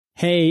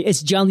Hey,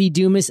 it's John Lee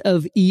Dumas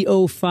of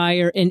EO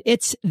Fire, and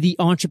it's the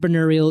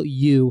Entrepreneurial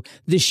You,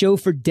 the show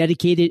for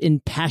dedicated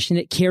and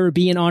passionate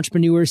Caribbean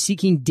entrepreneurs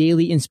seeking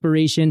daily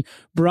inspiration,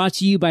 brought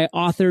to you by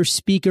author,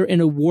 speaker,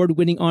 and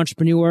award-winning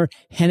entrepreneur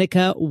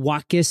Heneka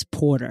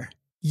Watkis-Porter.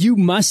 You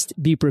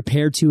must be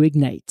prepared to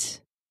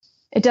ignite.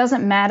 It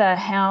doesn't matter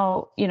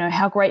how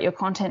great your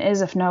content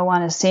is if no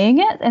one is seeing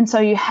it. And so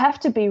you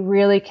have to be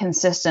really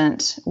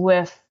consistent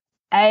with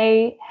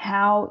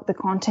how the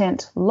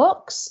content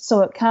looks. So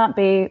it can't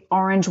be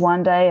orange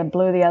one day and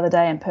blue the other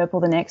day and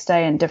purple the next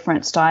day and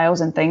different styles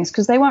and things,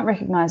 because they won't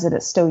recognize that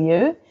it's still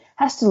you. It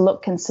has to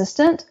look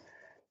consistent,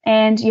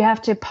 and you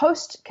have to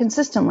post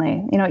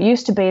consistently. It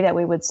used to be that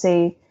we would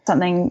see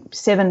something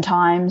 7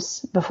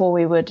 times before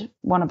we would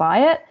want to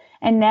buy it.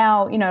 And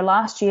now,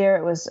 last year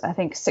it was, I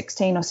think,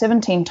 16 or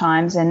 17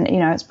 times. And,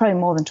 it's probably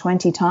more than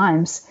 20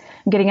 times.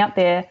 I'm getting up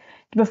there.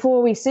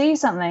 Before we see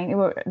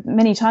something,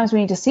 many times we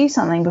need to see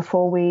something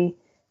before we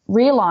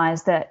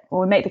realize that,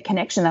 or we make the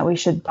connection that we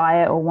should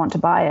buy it or want to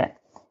buy it.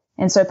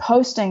 And so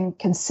posting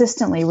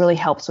consistently really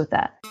helps with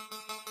that.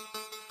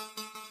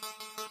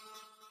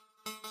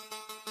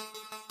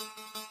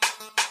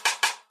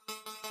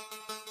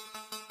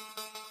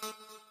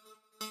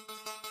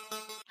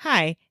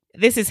 Hi,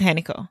 this is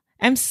Heneka.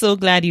 I'm so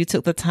glad you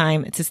took the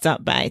time to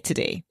stop by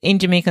today. In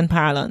Jamaican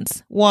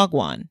parlance,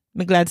 Wagwan.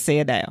 I'm glad to say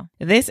a dial.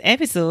 This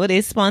episode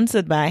is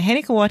sponsored by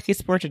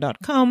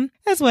HenekaWatkis-Porter.com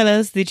as well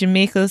as the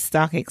Jamaica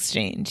Stock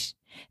Exchange.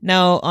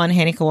 Now, on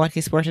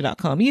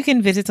HenekaWatkis-Porter.com, you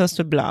can visit us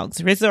for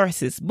blogs,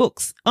 resources,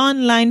 books,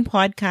 online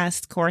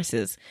podcast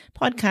courses,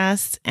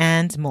 podcasts,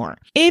 and more.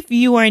 If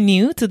you are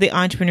new to the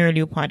Entrepreneurial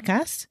You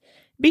podcast,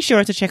 be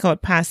sure to check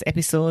out past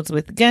episodes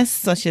with guests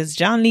such as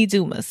John Lee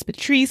Dumas,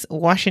 Patrice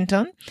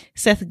Washington,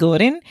 Seth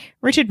Godin,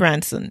 Richard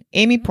Branson,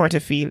 Amy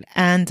Porterfield,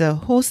 and a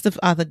host of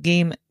other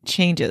game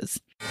changers.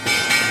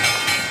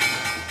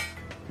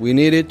 We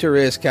needed to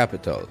raise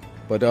capital,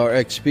 but our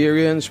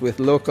experience with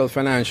local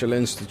financial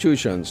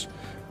institutions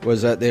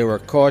was that they were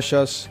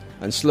cautious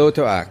and slow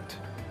to act,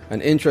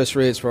 and interest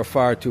rates were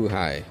far too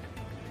high.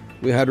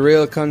 We had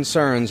real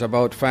concerns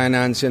about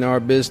financing our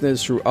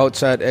business through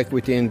outside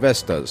equity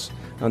investors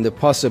and the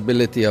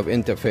possibility of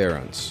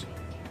interference.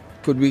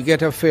 Could we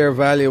get a fair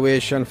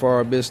valuation for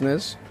our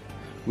business?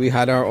 We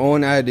had our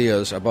own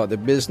ideas about the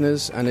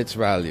business and its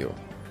value.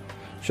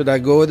 Should I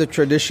go the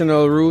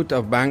traditional route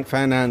of bank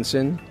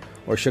financing,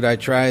 or should I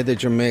try the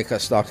Jamaica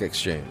Stock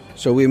Exchange?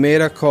 So we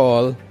made a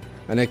call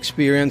and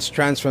experienced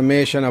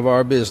transformation of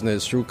our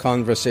business through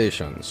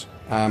conversations.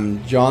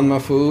 I'm John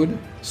Mahfood,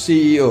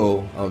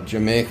 CEO of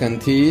Jamaican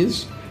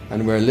Teas,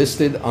 and we're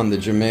listed on the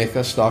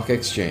Jamaica Stock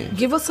Exchange.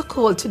 Give us a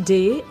call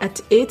today at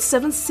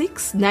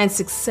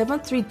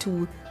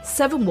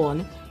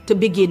 876-967-3271 to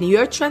begin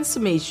your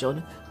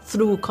transformation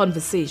through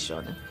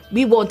conversation.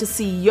 We want to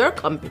see your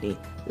company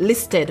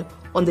listed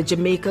on the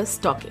Jamaica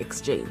Stock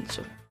Exchange.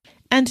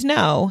 And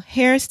now,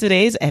 here's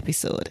today's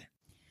episode.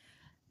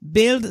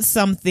 Build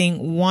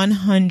something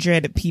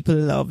 100 people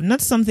love, not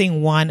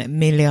something 1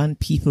 million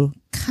people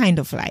kind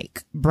of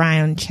like.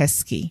 Brian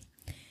Chesky.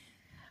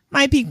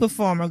 My peak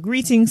performer,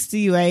 greetings to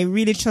you. I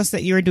really trust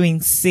that you're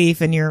doing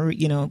safe and you're,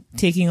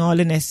 taking all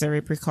the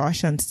necessary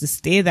precautions to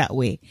stay that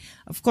way.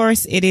 Of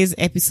course, it is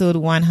episode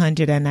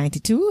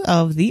 192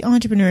 of the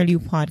Entrepreneurial You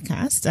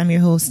podcast. I'm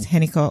your host,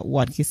 Heneka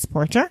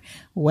Watkis-Porter.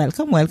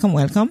 Welcome, welcome,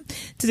 welcome.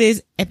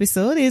 Today's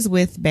episode is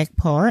with Beck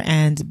Power,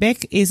 and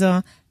Beck is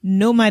a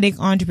nomadic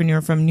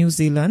entrepreneur from New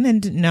Zealand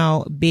and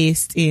now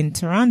based in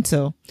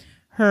Toronto.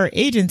 Her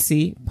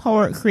agency,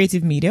 Power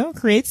Creative Media,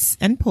 creates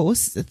and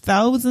posts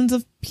thousands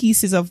of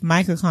pieces of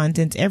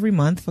microcontent every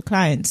month for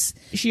clients.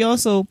 She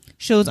also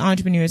shows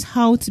entrepreneurs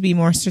how to be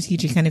more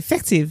strategic and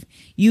effective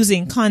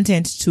using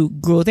content to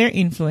grow their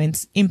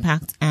influence,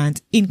 impact,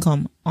 and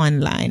income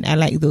online. I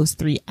like those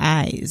 3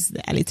 I's,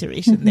 the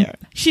alliteration there.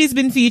 She's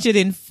been featured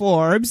in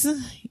Forbes,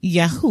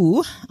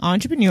 Yahoo,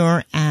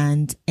 Entrepreneur,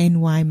 and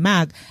NY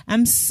Mag.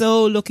 I'm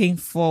so looking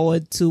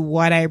forward to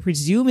what I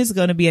presume is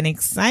going to be an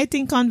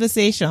exciting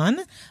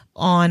conversation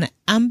on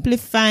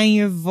amplifying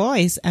your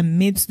voice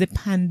amidst the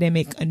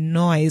pandemic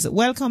noise.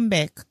 Welcome,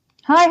 Beck.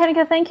 Hi,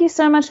 Heneka. Thank you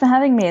so much for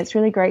having me. It's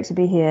really great to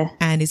be here.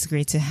 And it's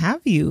great to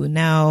have you.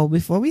 Now,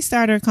 before we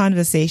start our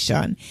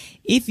conversation,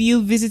 if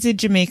you visited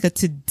Jamaica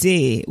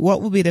today,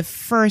 what would be the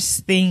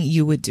first thing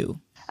you would do?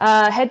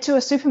 Head to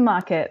a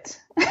supermarket.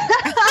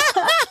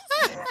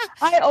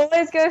 I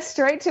always go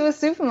straight to a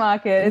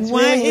supermarket. It's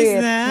really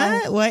weird.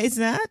 Why is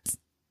that?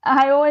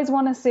 I always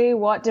want to see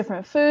what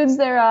different foods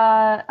there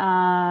are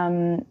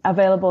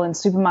available in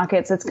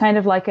supermarkets. It's kind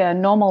of like a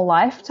normal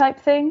life type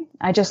thing.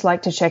 I just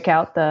like to check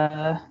out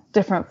the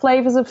different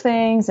flavors of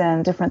things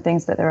and different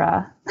things that there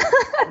are.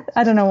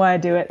 I don't know why I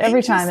do it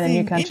every time in a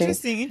new country.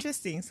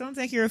 Interesting. Sounds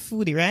like you're a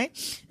foodie, right?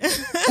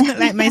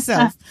 Like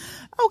myself.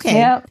 Okay.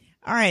 Yep.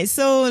 All right.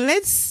 So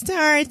let's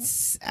start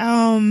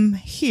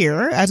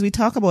here as we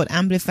talk about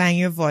amplifying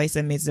your voice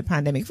amidst the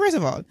pandemic. First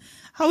of all,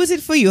 how is it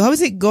for you? How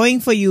is it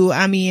going for you?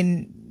 I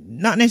mean,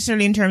 not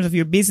necessarily in terms of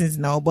your business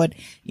now, but,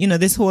 you know,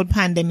 this whole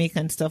pandemic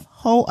and stuff.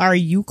 How are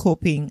you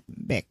coping,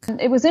 Beck?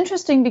 It was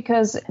interesting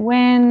because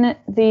when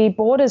the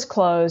borders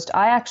closed,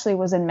 I actually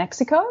was in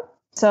Mexico.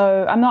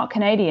 So I'm not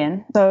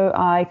Canadian, so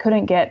I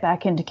couldn't get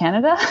back into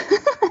Canada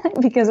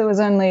because it was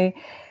only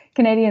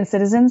Canadian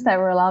citizens that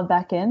were allowed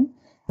back in.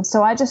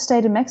 So I just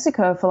stayed in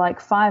Mexico for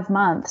like 5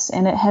 months,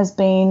 and it has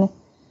been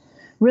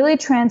really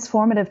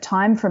transformative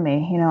time for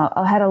me. You know,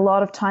 I had a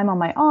lot of time on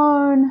my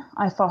own.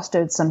 I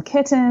fostered some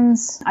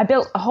kittens. I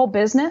built a whole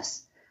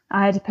business.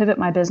 I had to pivot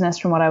my business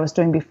from what I was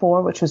doing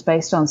before, which was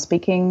based on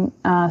speaking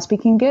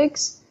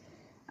gigs.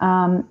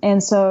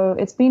 And so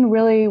it's been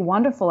really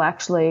wonderful,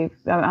 actually.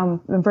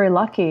 I'm very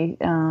lucky.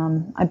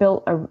 I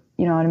built an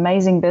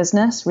amazing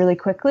business really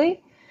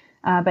quickly,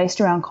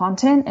 based around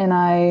content. And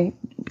I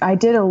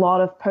had a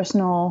lot of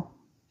personal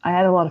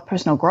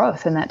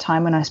growth in that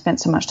time when I spent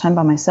so much time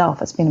by myself.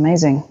 It's been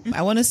amazing.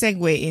 I want to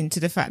segue into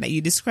the fact that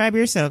you describe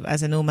yourself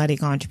as a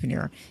nomadic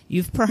entrepreneur.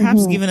 You've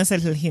perhaps given us a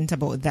little hint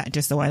about that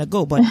just a while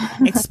ago, but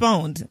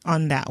expound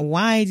on that.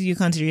 Why do you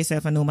consider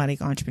yourself a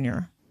nomadic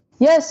entrepreneur?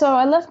 Yeah, so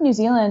I left New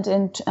Zealand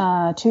in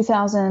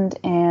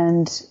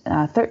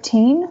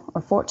 2013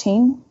 or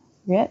 14,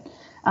 and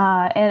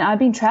I've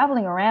been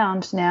traveling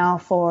around now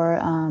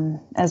for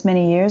as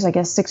many years, I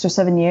guess 6 or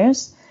 7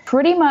 years,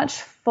 pretty much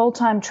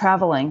full-time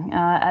traveling.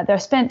 I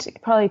spent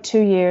probably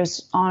 2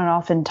 years on and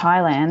off in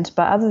Thailand,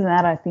 but other than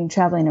that, I've been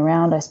traveling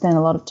around. I spent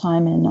a lot of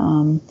time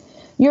in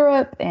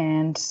Europe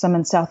and some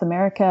in South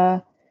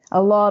America,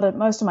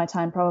 most of my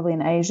time probably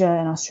in Asia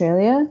and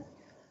Australia.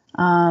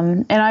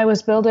 And I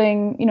was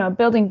building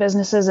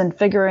businesses and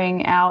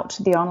figuring out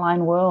the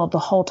online world the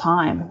whole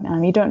time.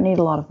 You don't need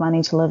a lot of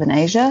money to live in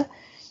Asia.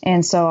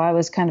 And so I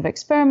was kind of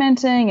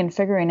experimenting and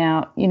figuring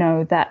out,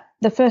 that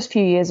the first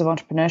few years of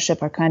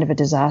entrepreneurship are kind of a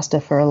disaster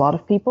for a lot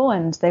of people,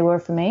 and they were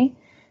for me.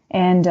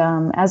 And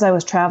as I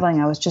was traveling,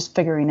 I was just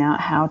figuring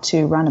out how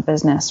to run a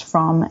business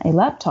from a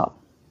laptop.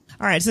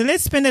 All right, so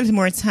let's spend a little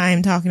more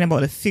time talking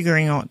about the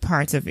figuring out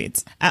part of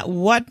it. At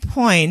what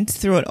point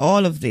throughout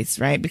all of this,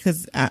 right?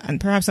 Because, and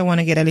perhaps I want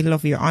to get a little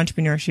of your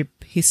entrepreneurship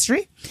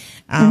history,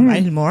 a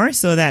little more,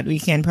 so that we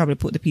can probably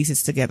put the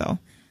pieces together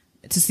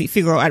to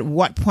figure out at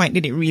what point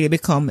did it really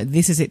become,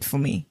 this is it for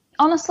me?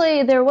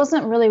 Honestly, there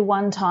wasn't really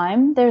one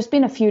time. There's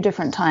been a few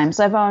different times.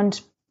 I've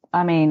owned,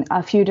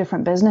 a few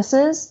different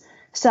businesses.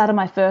 Started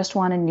my first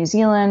one in New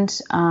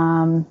Zealand,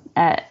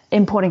 at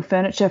importing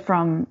furniture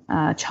from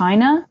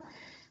China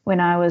when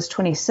I was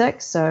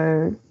 26,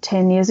 so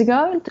 11 years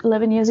ago.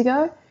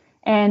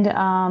 And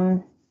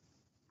then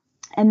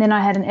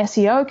I had an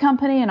SEO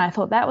company, and I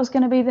thought that was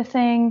going to be the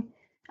thing.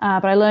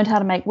 But I learned how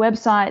to make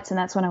websites, and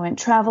that's when I went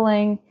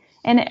traveling.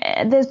 And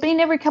there's been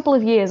every couple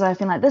of years I've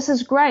been like, this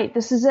is great,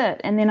 this is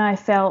it. And then I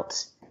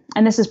felt,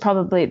 and this is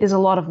probably, there's a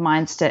lot of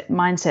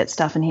mindset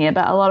stuff in here,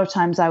 but a lot of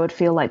times I would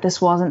feel like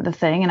this wasn't the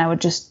thing, and I would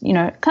just,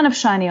 kind of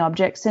shiny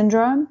object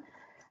syndrome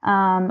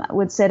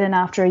would set in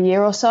after a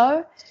year or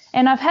so.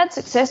 And I've had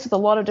success with a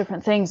lot of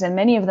different things, and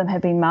many of them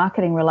have been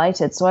marketing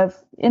related. So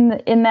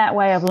in that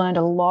way, I've learned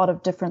a lot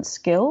of different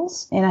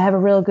skills, and I have a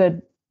real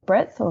good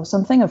breadth or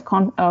something of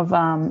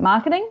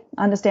marketing,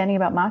 understanding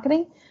about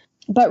marketing.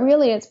 But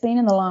really, it's been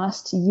in the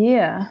last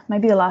year,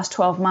 maybe the last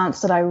 12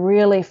 months, that I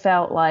really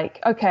felt like,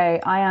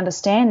 okay, I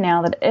understand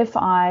now that if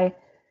I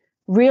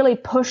really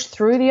push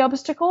through the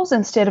obstacles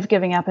instead of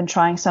giving up and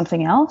trying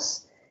something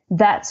else,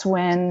 that's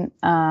when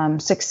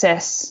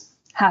success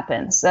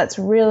happens. That's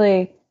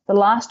really the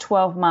last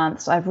 12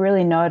 months. I've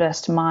really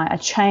noticed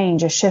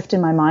a shift in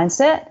my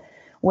mindset,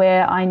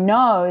 where I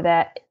know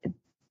that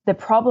the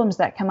problems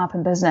that come up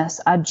in business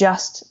are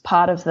just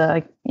part of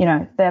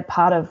they're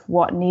part of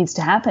what needs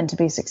to happen to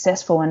be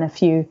successful. And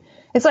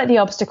it's like the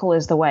obstacle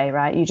is the way,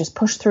 right? You just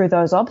push through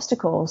those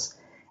obstacles,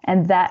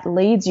 and that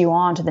leads you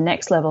on to the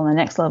next level and the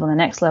next level and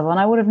the next level. And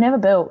I would have never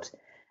built,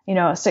 a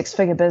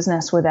 6-figure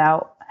business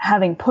without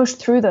having pushed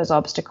through those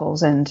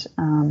obstacles. And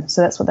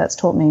so that's what that's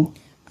taught me.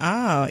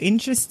 Oh,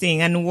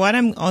 interesting. And what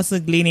I'm also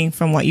gleaning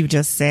from what you've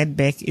just said,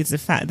 Beck, is the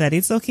fact that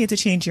it's okay to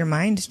change your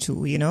mind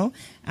too,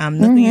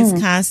 nothing is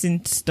cast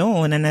in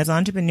stone. And as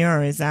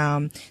entrepreneurs,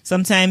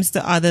 sometimes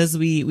to others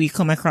we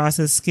come across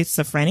as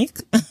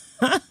schizophrenic, but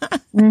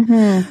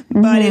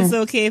it's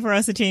okay for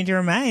us to change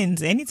our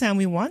minds anytime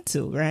we want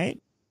to,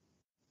 right?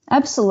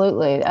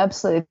 Absolutely.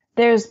 Absolutely.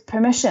 There's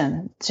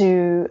permission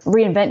to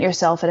reinvent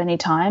yourself at any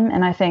time.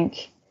 And I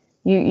think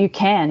you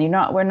can,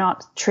 we're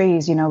not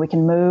trees, we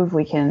can move,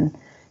 we can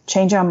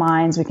change our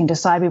minds. We can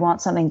decide we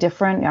want something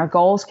different. Our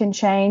goals can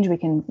change. We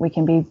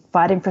can be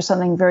fighting for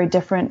something very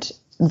different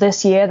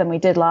this year than we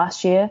did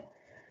last year.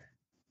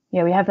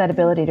 Yeah, we have that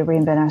ability to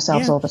reinvent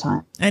ourselves all the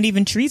time. And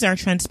even trees are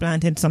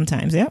transplanted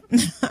sometimes, yeah?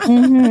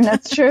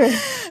 That's true.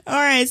 All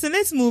right, so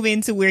let's move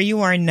into where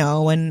you are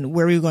now and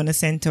where we're going to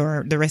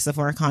center the rest of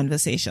our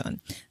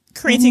conversation.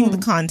 Creating the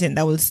content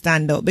that will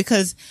stand out.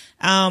 Because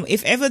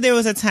if ever there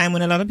was a time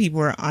when a lot of people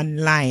were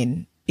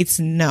online it's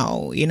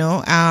now,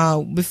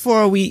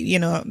 before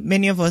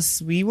many of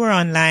us, we were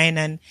online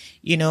and,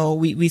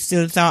 we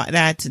still thought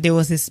that there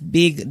was this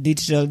big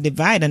digital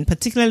divide. And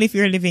particularly if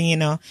you're living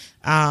in a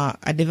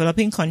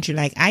developing country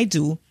like I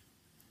do,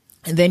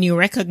 then you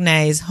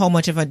recognize how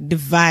much of a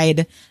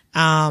divide,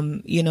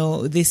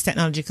 this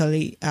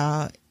technologically,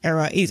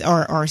 era is,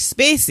 or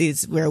space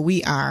is where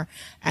we are.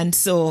 And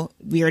so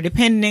we are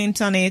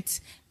dependent on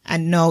it.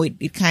 And now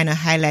it kind of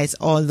highlights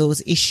all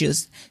those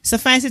issues.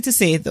 Suffice it to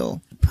say,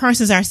 though,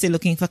 persons are still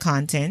looking for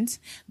content,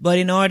 but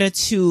in order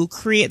to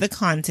create the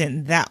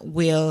content that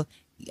will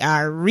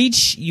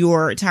reach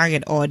your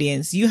target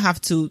audience, you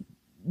have to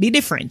be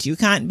different. You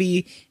can't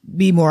be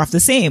more of the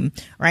same,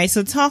 right?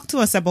 So talk to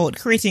us about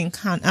creating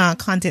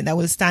content that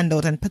will stand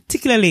out, and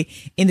particularly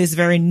in this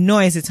very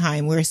noisy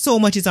time where so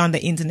much is on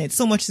the internet,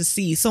 so much to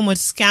see, so much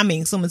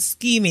scamming, so much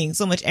scheming,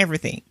 so much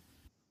everything.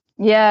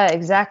 Yeah,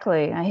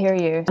 exactly. I hear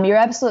you. You're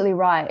absolutely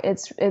right.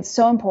 It's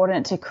so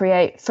important to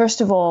create,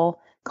 first of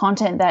all,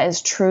 content that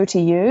is true to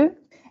you,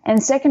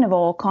 and second of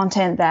all,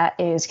 content that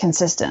is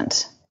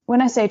consistent.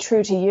 When I say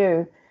true to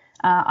you,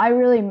 I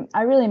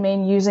really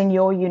mean using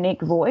your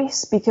unique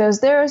voice,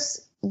 because there are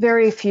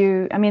very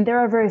few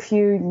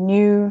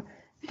new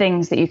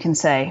things that you can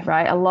say,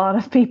 right? A lot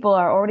of people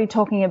are already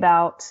talking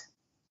about,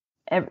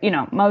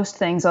 most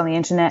things on the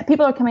internet.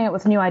 People are coming up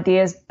with new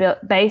ideas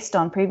based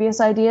on previous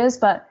ideas,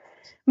 but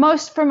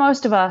for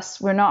most of us,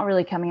 we're not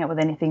really coming up with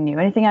anything new.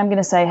 Anything I'm going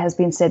to say has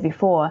been said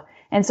before.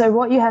 And so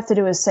what you have to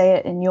do is say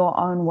it in your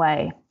own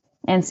way,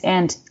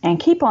 and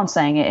keep on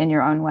saying it in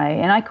your own way.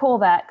 And I call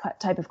that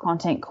type of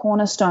content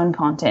cornerstone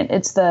content.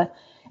 It's the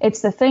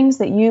things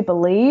that you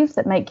believe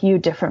that make you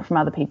different from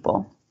other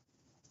people.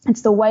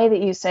 It's the way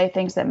that you say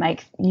things that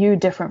make you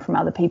different from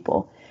other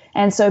people.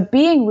 And so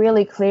being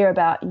really clear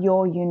about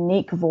your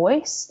unique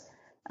voice,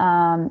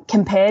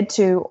 compared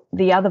to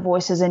the other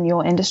voices in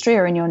your industry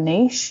or in your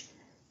niche,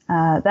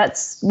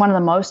 that's one of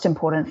the most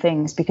important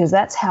things, because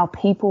that's how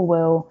people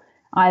will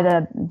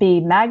either be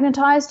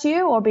magnetized to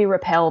you or be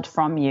repelled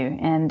from you.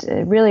 And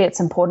really, it's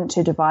important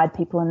to divide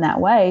people in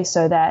that way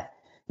so that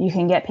you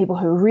can get people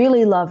who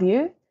really love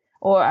you,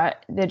 or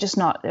they're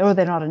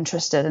not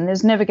interested.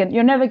 And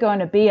you're never going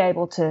to be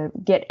able to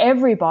get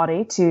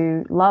everybody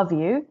to love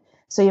you.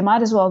 So you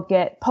might as well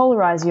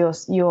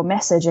polarize your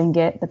message and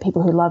get the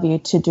people who love you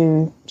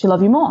to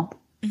love you more.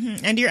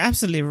 Mm-hmm. And you're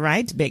absolutely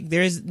right, Beck.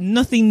 There's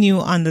nothing new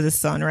under the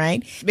sun,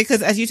 right?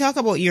 Because as you talk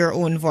about your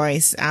own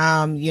voice,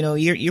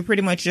 you're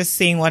pretty much just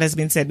saying what has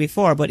been said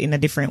before, but in a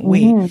different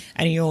way,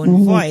 and your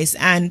own voice.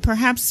 And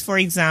perhaps, for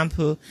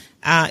example,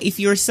 if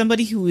you're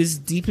somebody who is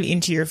deeply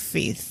into your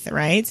faith,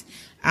 right?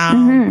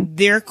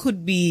 There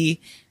could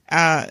be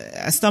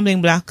a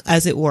stumbling block,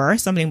 as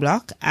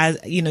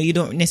you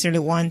don't necessarily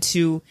want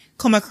to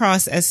come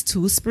across as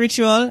too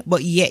spiritual,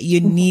 but yet you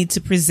need to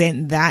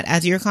present that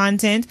as your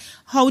content.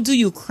 How do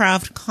you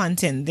craft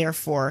content,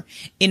 therefore,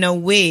 in a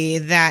way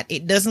that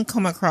it doesn't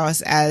come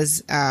across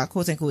as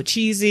quote unquote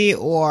cheesy,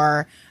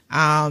 or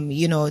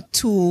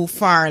too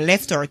far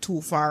left or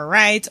too far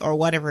right, or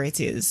whatever it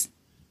is?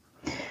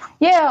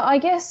 Yeah, I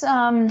guess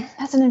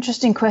that's an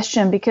interesting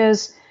question,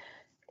 because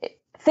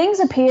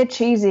things appear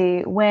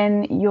cheesy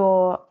when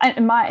you're,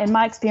 in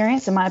my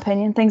experience, in my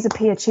opinion, things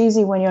appear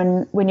cheesy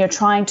when you're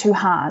trying too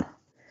hard.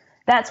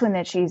 That's when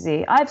they're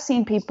cheesy. I've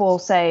seen people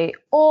say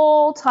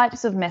all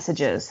types of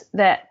messages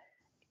that,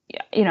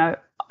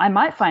 I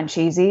might find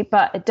cheesy,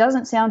 but it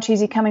doesn't sound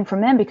cheesy coming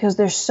from them, because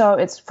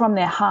it's from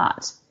their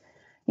heart.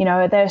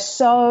 They're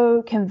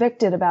so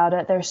convicted about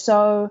it. They're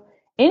so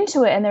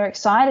into it and they're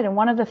excited. And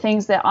one of the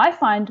things that I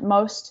find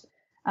most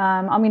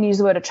I'm going to use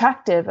the word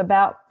attractive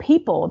about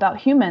people, about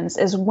humans,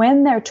 is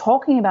when they're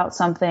talking about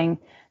something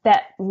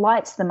that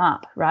lights them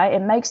up, right?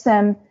 It makes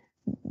them,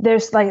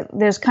 there's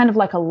kind of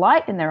like a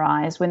light in their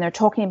eyes when they're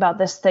talking about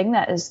this thing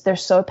they're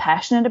so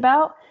passionate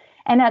about.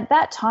 And at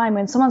that time,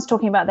 when someone's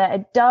talking about that,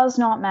 it does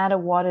not matter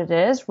what it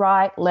is,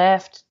 right,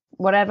 left,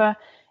 whatever.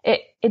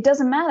 It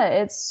doesn't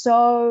matter. It's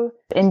so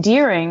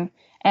endearing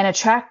and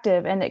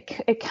attractive, and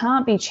it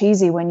can't be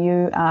cheesy when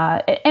you,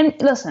 and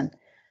listen,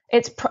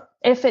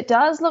 if it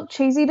does look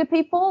cheesy to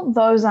people,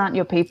 those aren't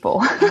your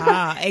people.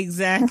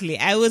 Exactly.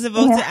 I was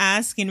about to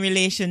ask in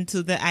relation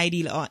to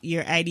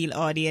your ideal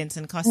audience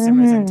and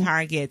customers and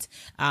target.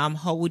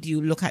 How would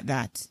you look at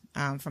that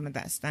from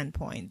that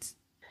standpoint?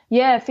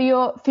 Yeah, for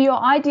your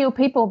ideal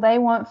people, they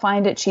won't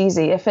find it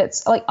cheesy. If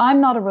it's like, I'm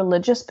not a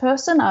religious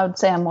person, I would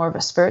say I'm more of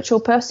a spiritual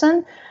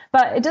person.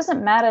 But it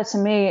doesn't matter to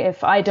me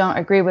if I don't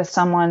agree with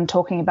someone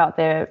talking about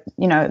their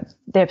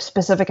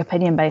specific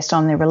opinion based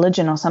on their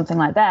religion or something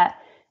like that.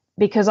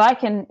 Because I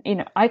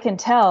can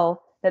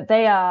tell that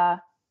they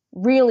are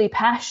really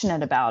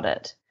passionate about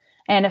it.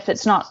 And if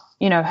it's not,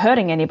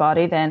 hurting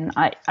anybody, then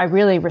I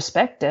really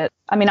respect it.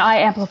 I mean, I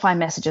amplify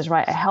messages,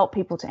 right? I help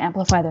people to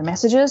amplify their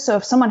messages. So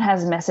if someone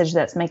has a message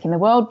that's making the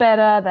world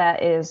better,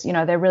 that is,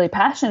 they're really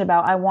passionate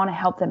about, I want to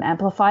help them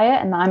amplify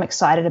it. And I'm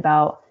excited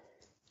about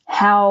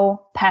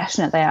how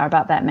passionate they are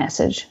about that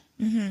message.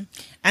 Mm-hmm.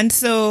 And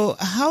so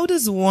how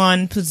does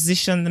one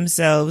position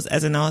themselves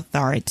as an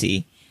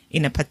authority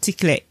in a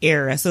particular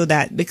area, so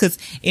that, because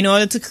in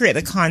order to create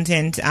the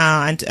content,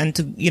 and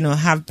to,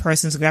 have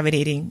persons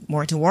gravitating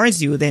more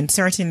towards you, then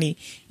certainly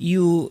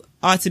you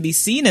ought to be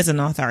seen as an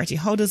authority.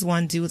 How does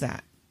one do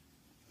that?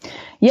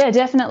 Yeah,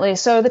 definitely.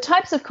 So the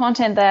types of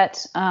content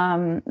that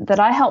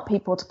I help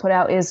people to put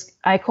out is,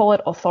 I call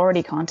it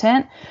authority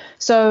content.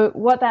 So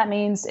what that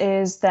means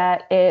is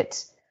that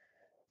it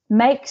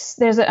makes,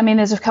 there's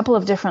a couple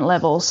of different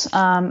levels,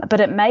 but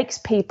it makes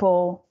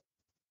people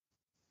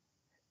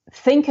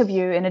think of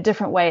you in a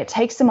different way. It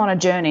takes them on a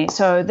journey.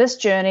 So this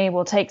journey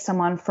will take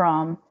someone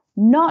from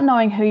not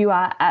knowing who you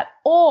are at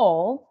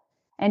all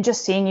and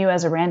just seeing you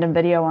as a random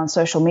video on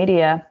social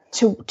media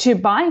to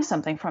buying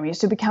something from you,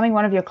 to becoming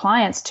one of your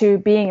clients, to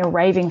being a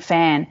raving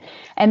fan.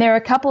 And there are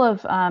a couple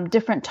of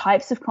different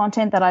types of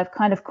content that I've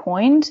kind of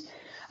coined.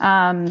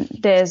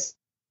 There's,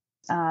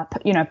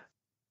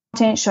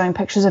 content showing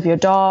pictures of your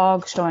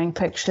dog, showing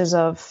pictures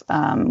of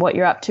what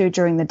you're up to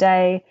during the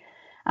day.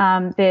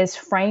 There's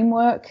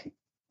framework,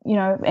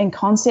 and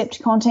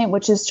concept content,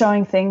 which is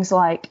showing things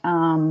like,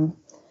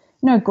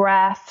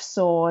 graphs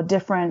or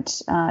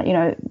different,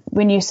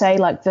 when you say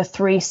like the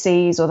 3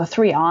 C's or the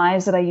 3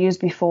 I's that I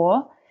used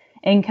before,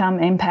 income,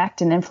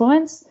 impact, and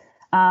influence,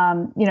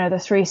 the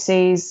 3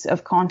 C's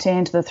of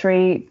content, the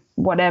 3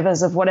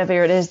 whatevers of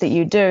whatever it is that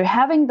you do,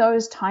 having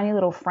those tiny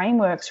little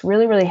frameworks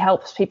really, really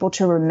helps people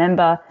to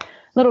remember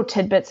little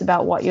tidbits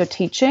about what you're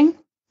teaching.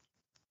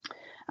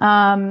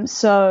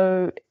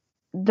 So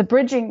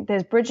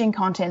there's bridging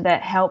content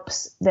that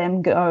helps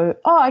them go,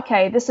 oh,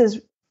 okay, this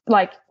is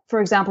like, for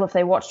example, if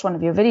they watched one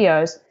of your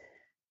videos,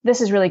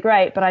 this is really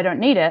great, but I don't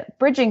need it.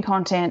 Bridging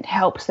content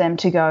helps them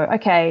to go,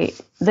 okay,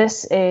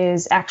 this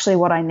is actually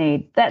what I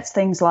need. That's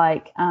things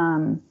like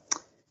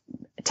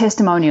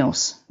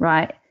testimonials,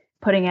 right?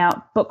 Putting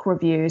out book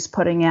reviews,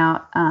 putting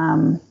out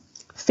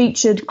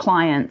featured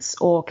clients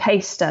or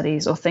case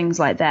studies or things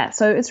like that.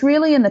 So it's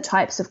really in the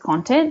types of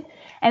content.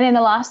 And then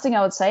the last thing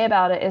I would say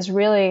about it is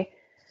really,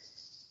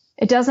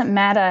 it doesn't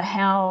matter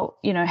how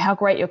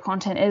great your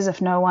content is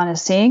if no one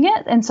is seeing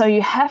it. And so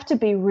you have to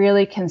be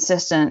really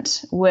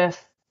consistent with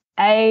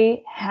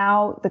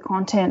how the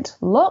content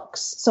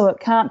looks. So it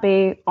can't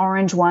be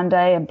orange one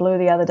day and blue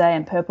the other day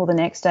and purple the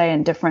next day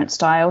and different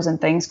styles and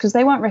things, because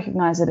they won't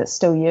recognize that it's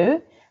still you.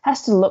 It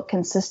has to look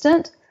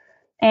consistent,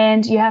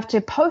 and you have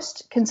to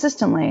post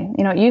consistently.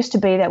 It used to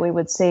be that we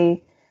would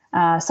see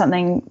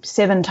something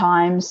 7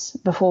 times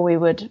before we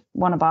would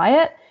want to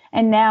buy it.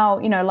 And now,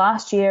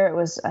 last year it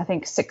was, I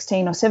think,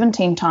 16 or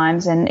 17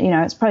 times. And,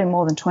 it's probably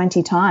more than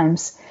 20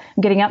 times.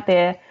 I'm getting up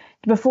there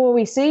before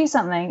we see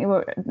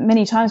something.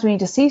 Many times we need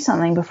to see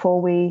something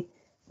before we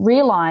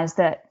realize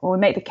that, or we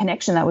make the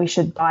connection that we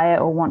should buy it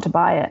or want to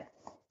buy it.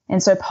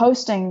 And so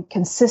posting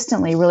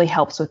consistently really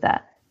helps with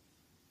that.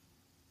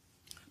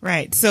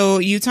 Right. So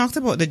you talked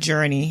about the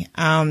journey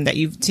that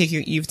you've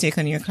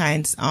taken your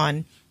clients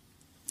on,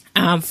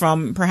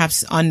 from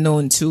perhaps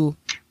unknown to,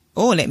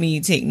 let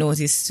me take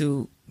notice,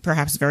 to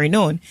perhaps very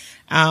known.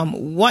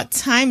 What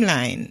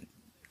timeline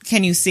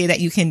can you say that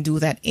you can do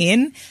that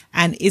in?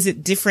 And is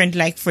it different,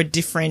 like for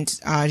different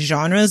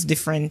genres,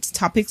 different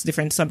topics,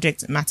 different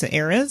subject matter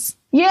areas?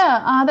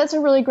 Yeah, that's a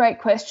really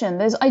great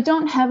question. I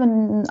don't have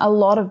a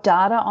lot of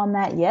data on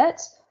that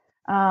yet.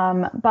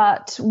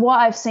 But what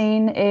I've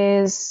seen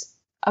is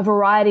a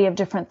variety of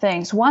different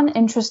things. One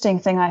interesting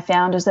thing I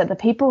found is that the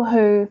people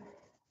who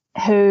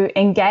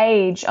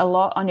engage a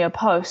lot on your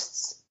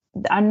posts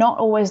are not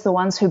always the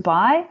ones who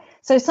buy.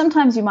 So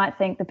sometimes you might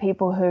think the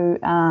people who,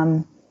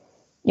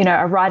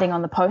 are writing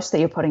on the post that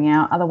you're putting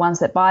out are the ones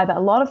that buy. But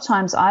a lot of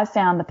times I've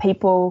found the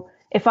people,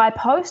 if I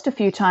post a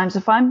few times,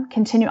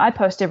 I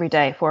post every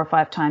day 4 or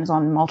 5 times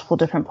on multiple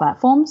different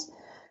platforms.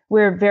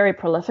 We're very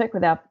prolific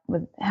with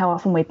how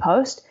often we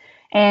post.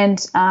 And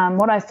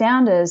what I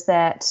found is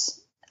that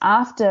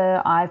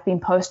after I've been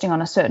posting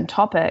on a certain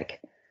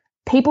topic,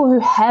 people who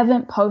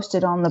haven't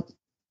posted on the,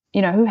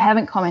 who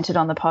haven't commented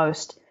on the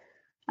post,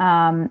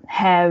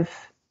 have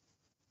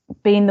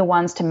been the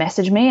ones to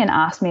message me and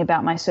ask me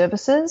about my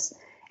services.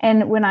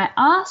 And when I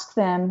ask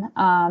them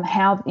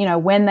how,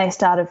 when they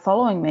started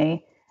following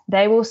me,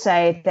 they will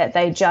say that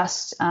they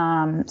just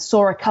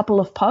saw a couple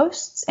of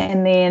posts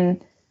and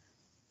then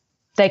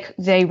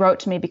they wrote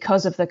to me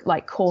because of the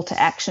call to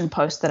action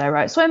post that I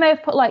wrote. So I may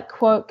have put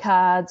quote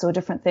cards or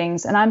different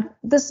things. And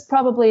this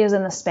probably is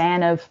in the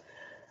span of,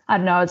 I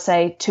don't know, I'd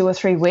say 2 or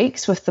 3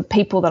 weeks with the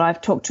people that I've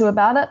talked to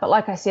about it. But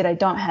like I said, I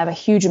don't have a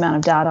huge amount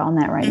of data on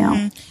that right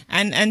now.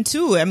 And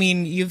two,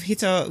 you've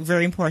hit a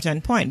very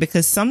important point,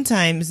 because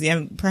sometimes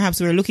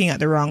perhaps we're looking at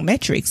the wrong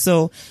metrics.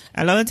 So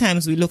a lot of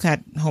times we look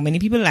at how many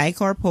people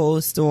like our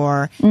post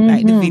or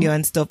like the video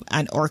and stuff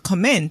or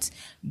comment.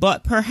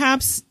 But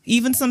perhaps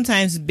even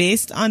sometimes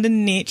based on the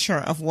nature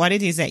of what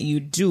it is that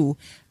you do,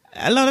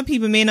 a lot of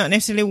people may not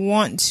necessarily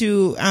want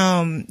to,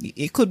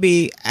 it could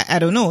be, I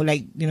don't know,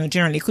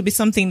 generally it could be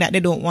something that they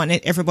don't want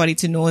everybody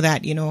to know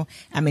that,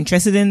 I'm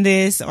interested in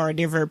this, or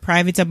they're very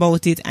private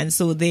about it. And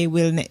so they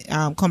will,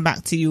 come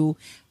back to you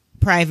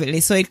privately.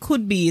 So it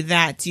could be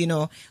that,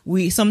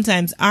 we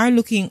sometimes are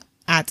looking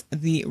at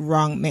the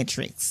wrong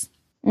metrics.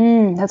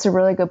 That's a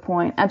really good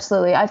point.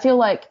 Absolutely. I feel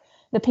like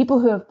the people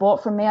who have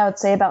bought from me, I would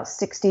say about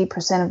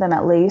 60% of them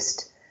at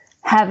least,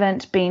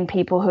 haven't been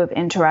people who have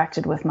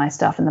interacted with my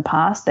stuff in the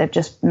past. They've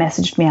just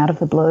messaged me out of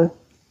the blue.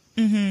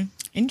 Mm-hmm.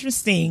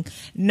 Interesting.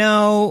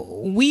 Now,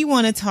 we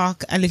want to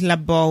talk a little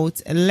about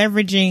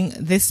leveraging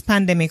this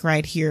pandemic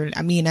right here.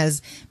 I mean,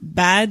 as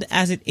bad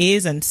as it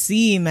is and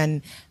seem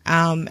and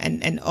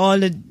all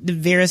the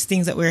various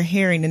things that we're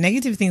hearing, the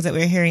negative things that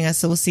we're hearing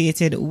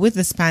associated with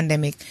this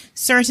pandemic,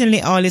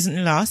 certainly all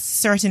isn't lost.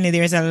 Certainly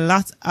there's a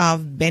lot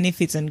of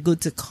benefits and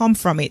good to come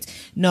from it.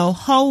 Now,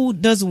 how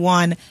does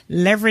one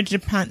leverage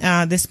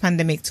this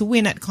pandemic to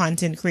win at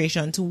content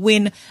creation, to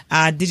win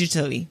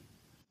digitally?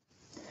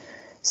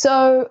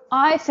 So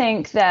I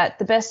think that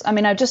the best, I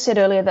mean, I just said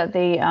earlier that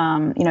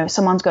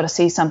someone's got to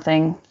see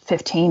something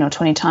 15 or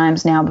 20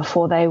 times now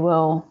before they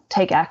will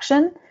take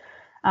action.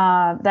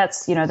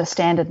 That's, the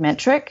standard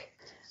metric.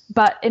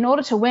 But in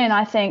order to win,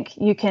 I think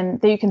you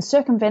can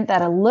circumvent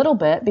that a little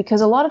bit,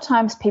 because a lot of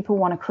times people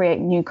want to create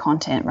new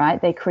content,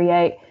 right? They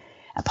create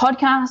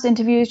podcast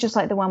interviews just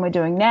like the one we're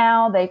doing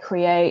now. They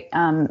create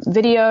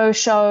video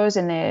shows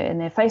in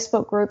their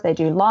Facebook group. They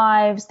do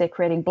lives. They're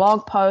creating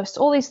blog posts,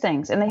 all these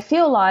things. And they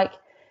feel like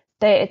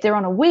they're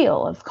on a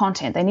wheel of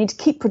content. They need to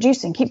keep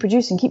producing.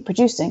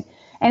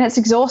 And it's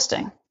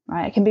exhausting,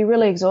 right? It can be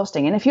really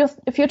exhausting. And if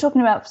you're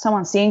talking about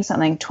someone seeing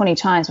something 20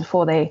 times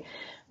before they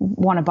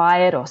want to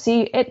buy it, or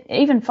see it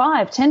even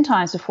 5-10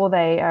 times before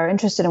they are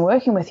interested in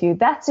working with you,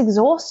 that's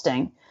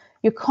exhausting.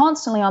 You're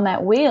constantly on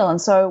that wheel.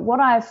 And so what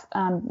I've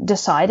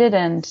decided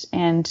and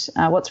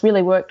what's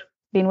really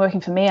been working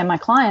for me and my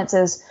clients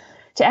is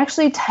to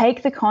actually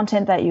take the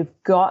content that you've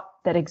got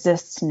that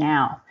exists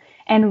now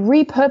and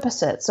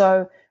repurpose it.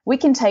 So we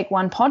can take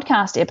one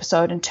podcast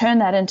episode and turn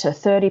that into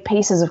 30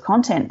 pieces of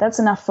content. That's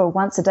enough for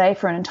once a day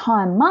for an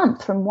entire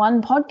month from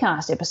one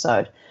podcast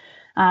episode.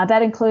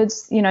 That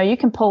includes, you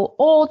can pull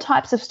all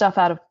types of stuff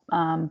out of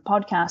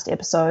podcast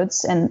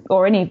episodes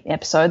or any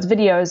episodes,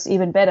 videos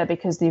even better,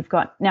 because you've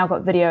now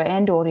got video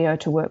and audio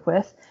to work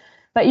with.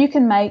 But you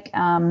can make,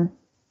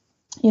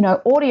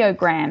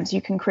 audiograms.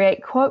 You can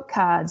create quote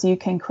cards. You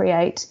can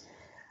create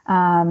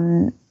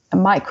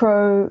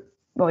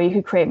you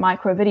could create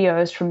micro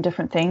videos from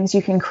different things.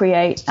 You can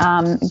create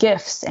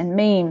GIFs and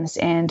memes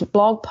and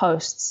blog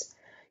posts.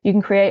 You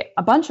can create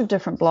a bunch of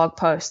different blog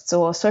posts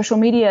or social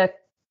media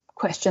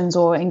questions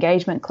or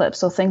engagement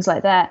clips or things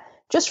like that,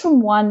 just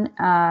from one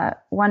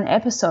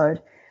episode.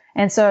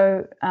 And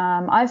so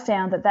I've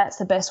found that that's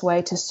the best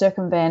way to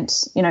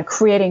circumvent,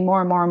 creating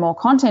more and more and more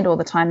content all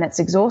the time. That's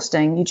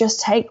exhausting. You just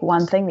take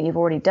one thing that you've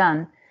already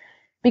done.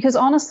 Because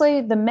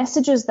honestly, the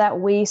messages that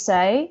we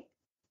say,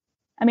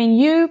 I mean,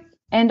 you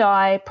and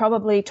I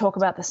probably talk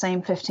about the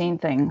same 15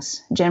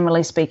 things,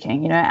 generally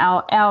speaking.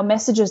 Our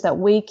messages that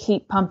we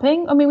keep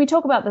pumping, I mean, we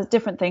talk about the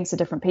different things to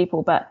different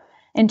people, but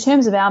in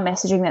terms of our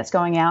messaging that's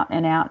going out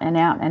and out and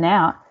out and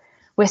out,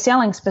 we're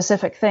selling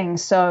specific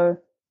things. So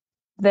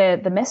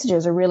the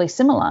messages are really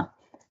similar.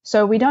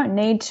 So we don't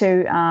need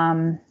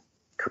to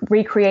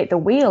recreate the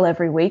wheel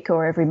every week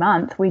or every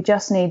month. We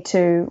just need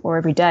to, or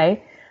every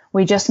day,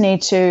 we just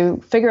need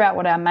to figure out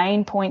what our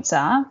main points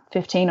are,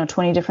 15 or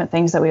 20 different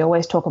things that we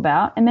always talk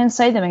about, and then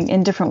say them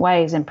in different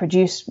ways and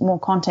produce more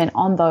content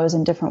on those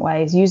in different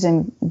ways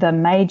using the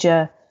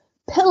major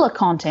pillar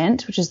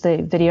content, which is the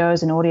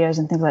videos and audios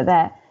and things like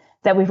that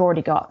we've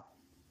already got.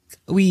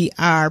 We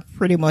are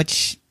pretty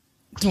much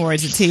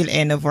towards the tail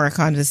end of our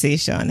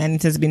conversation, and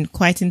it has been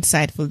quite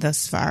insightful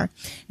thus far.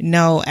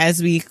 Now,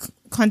 as we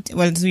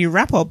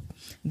wrap up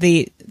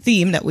the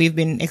theme that we've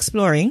been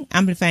exploring,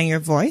 amplifying your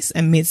voice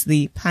amidst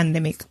the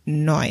pandemic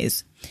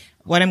noise,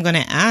 what I'm going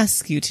to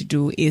ask you to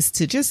do is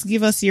to just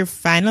give us your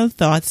final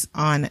thoughts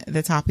on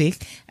the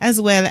topic, as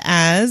well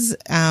as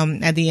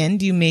at the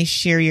end, you may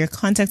share your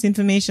contact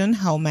information,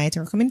 how might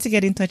our community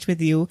get in touch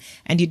with you.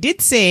 And you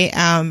did say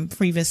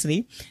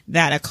previously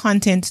that a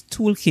content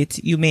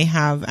toolkit you may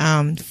have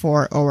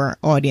for our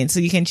audience. So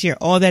you can share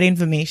all that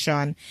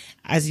information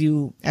as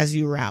you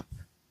wrap.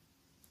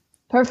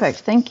 Perfect.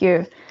 Thank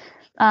you.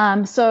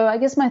 So I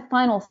guess my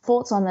final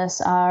thoughts on this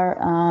are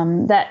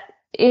that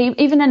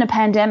even in a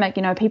pandemic,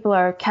 people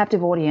are a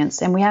captive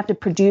audience and we have to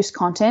produce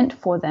content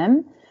for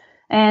them.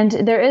 And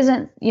there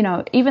isn't,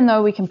 even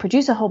though we can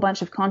produce a whole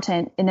bunch of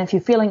content, and if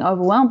you're feeling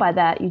overwhelmed by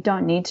that, you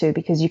don't need to,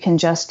 because you can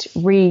just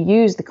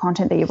reuse the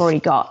content that you've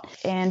already got.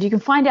 And you can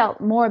find out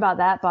more about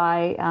that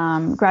by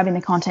grabbing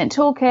the content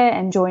toolkit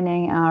and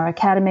joining our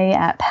academy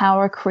at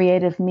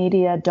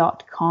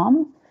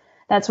powercreativemedia.com.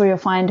 That's where you'll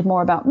find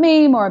more about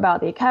me, more about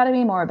the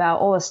academy, more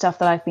about all the stuff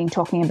that I've been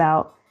talking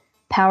about.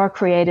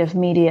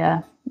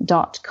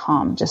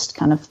 powercreativemedia.com, just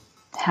kind of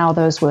how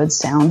those words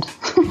sound.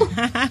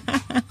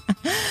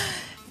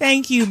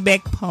 Thank you,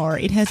 Beck Power.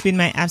 It has been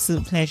my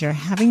absolute pleasure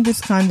having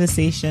this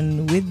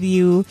conversation with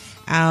you,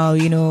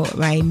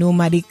 my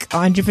nomadic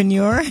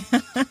entrepreneur.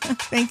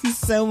 Thank you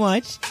so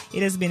much.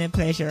 It has been a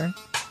pleasure.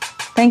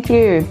 Thank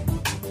you.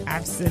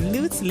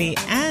 Absolutely.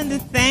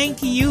 And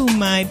thank you,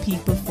 my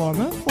peak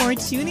performer, for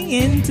tuning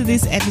in to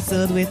this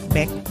episode with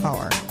Beck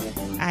Power.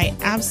 I I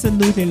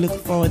absolutely look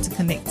forward to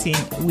connecting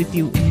with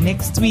you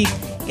next week.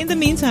 In the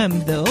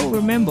meantime, though,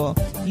 remember,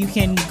 you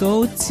can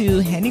go to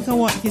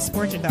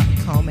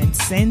heneka.watkis-porter.com and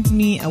send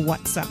me a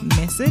WhatsApp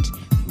message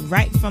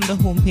right from the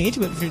homepage,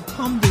 which will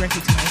come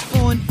directly to my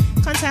phone.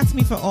 Contact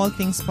me for all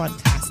things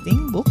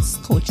podcasting, books,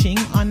 coaching,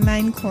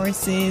 online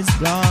courses,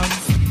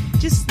 blogs,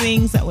 just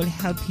things that will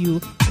help you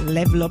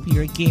level up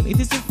your game. If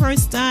it's your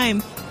first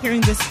time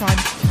hearing this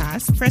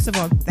podcast, first of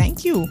all,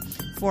 thank you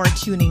for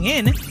tuning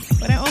in.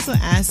 But I also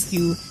ask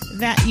you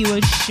that you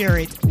will share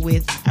it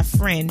with a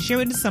friend. Share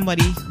it with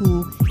somebody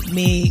who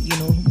may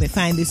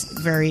find this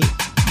very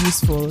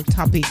useful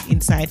topic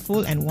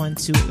insightful and want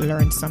to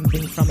learn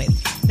something from it.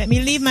 Let me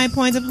leave my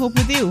points of hope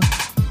with you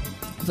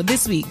for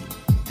this week.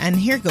 And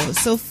here goes.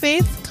 So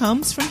faith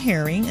comes from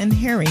hearing, and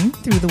hearing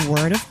through the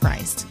word of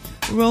Christ.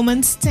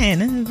 Romans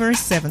 10 verse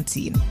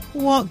 17.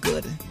 Walk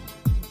good.